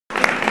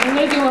I'm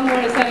gonna do one more.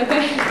 Is that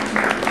okay? Is it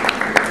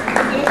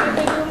okay if I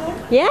do one more?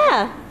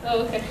 Yeah.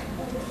 Oh, okay.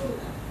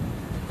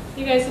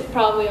 You guys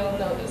probably all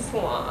know this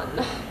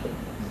one.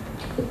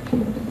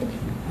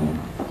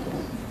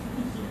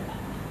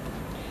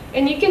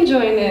 And you can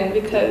join in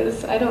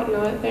because I don't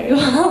know it very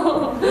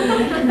well.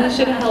 You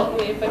should help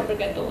me if I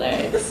forget the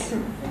lyrics.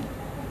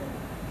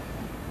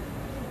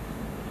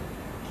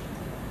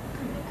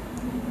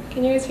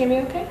 Can you guys hear me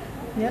okay?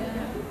 Yep.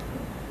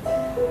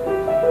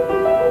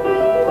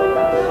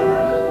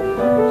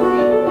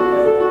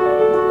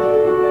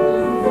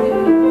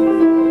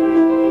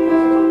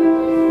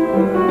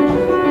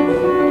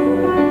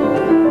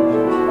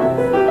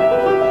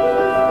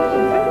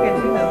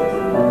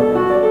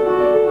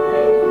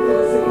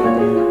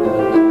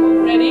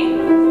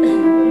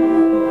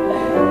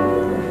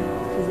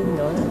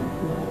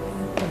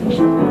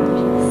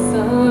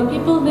 Some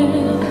people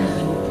live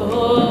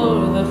for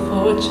the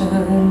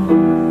fortune.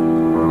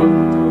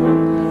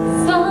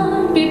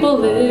 Some people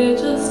live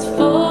just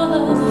for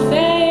the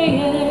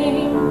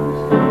fame.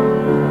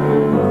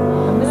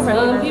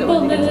 Some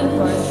people live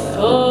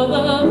for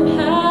the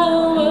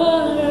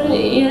power,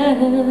 yeah.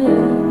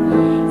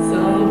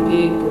 Some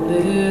people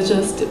live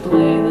just to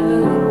play the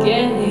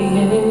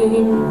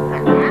game.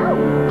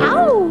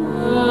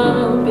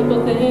 Some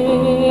people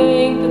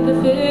think that the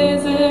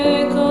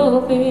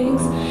physical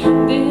things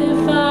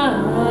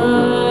define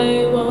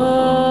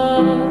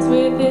what's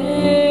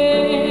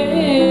within,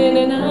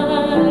 and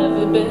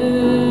I've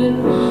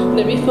been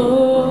there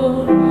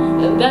before,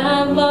 and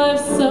that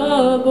life's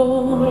so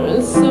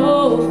boring,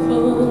 so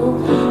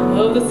full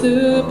of the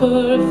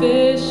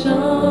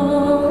superficial.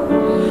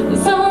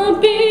 Some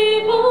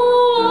people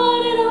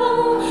want it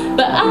all,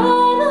 but I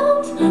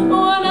don't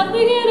want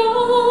nothing at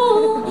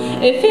all.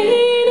 If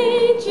it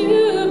ain't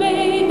you,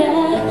 baby,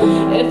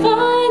 if I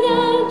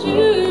got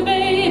you,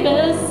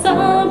 baby.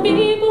 Some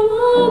people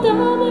want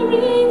diamond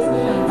rings,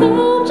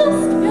 some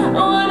just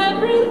want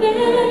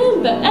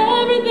everything, but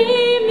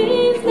everything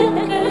means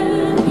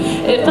nothing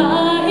if I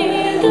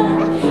ain't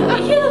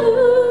got you,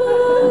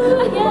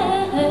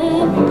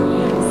 yeah.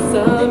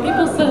 Some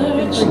people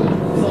search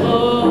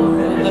for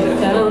the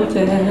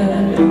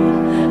fountain,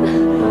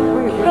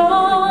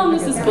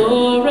 promises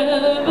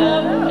forever,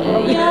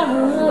 yeah.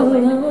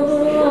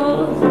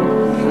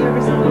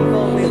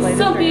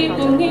 Some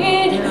people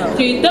need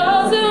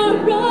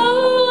 3,000 roses.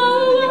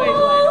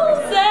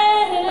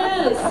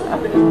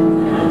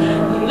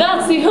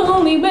 That's the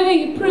only way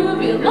you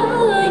prove you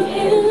love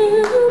him.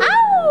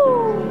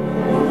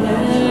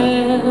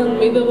 Hand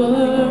me the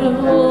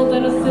world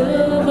and a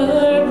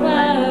silver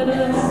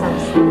platter,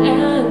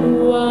 and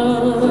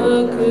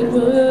what good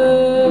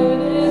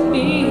would it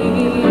be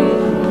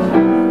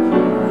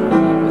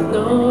with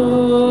no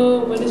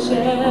one to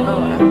share,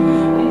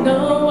 no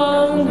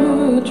one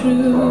who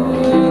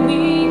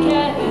truly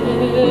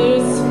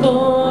cares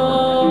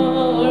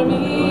for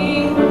me?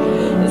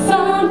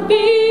 Some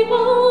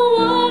people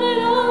want it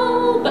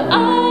all, but I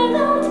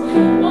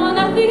don't want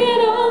nothing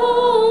at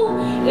all.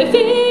 If it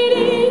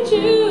ain't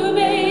you,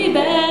 baby,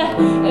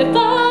 if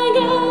I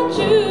got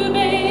you,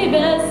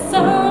 baby.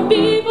 Some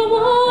people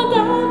want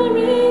diamond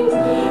rings,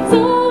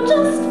 some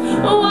just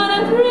want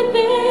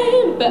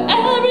everything, but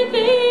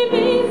everything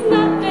means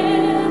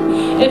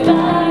nothing if I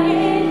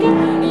ain't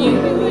got you.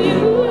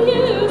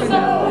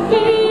 Some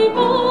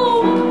people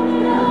want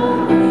it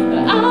all,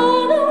 but I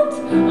don't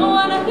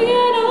want nothing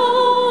at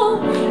all.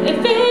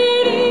 If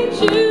it ain't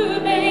you,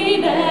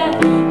 baby,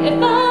 if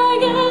I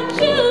got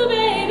you,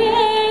 baby.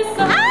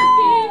 Some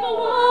people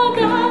want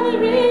diamond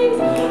rings,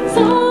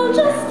 some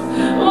just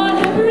want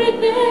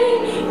everything,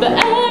 but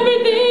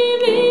everything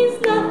means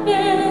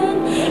nothing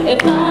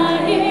if I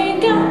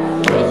ain't got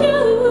you,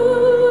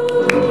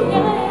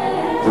 yeah.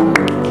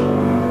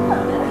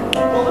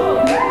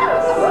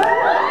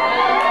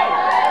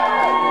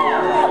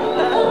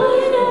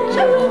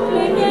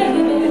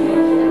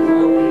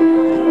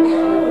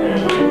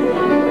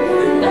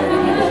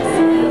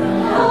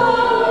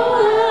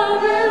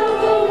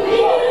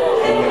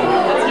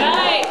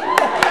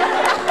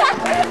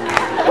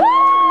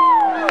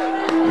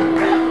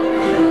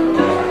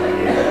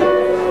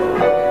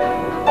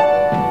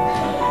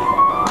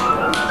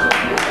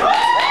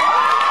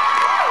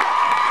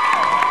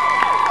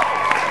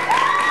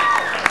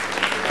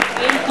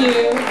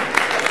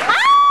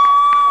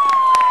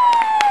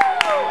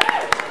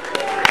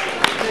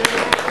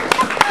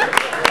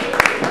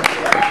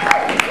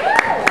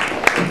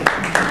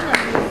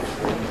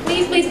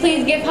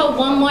 Please give her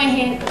one more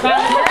hand.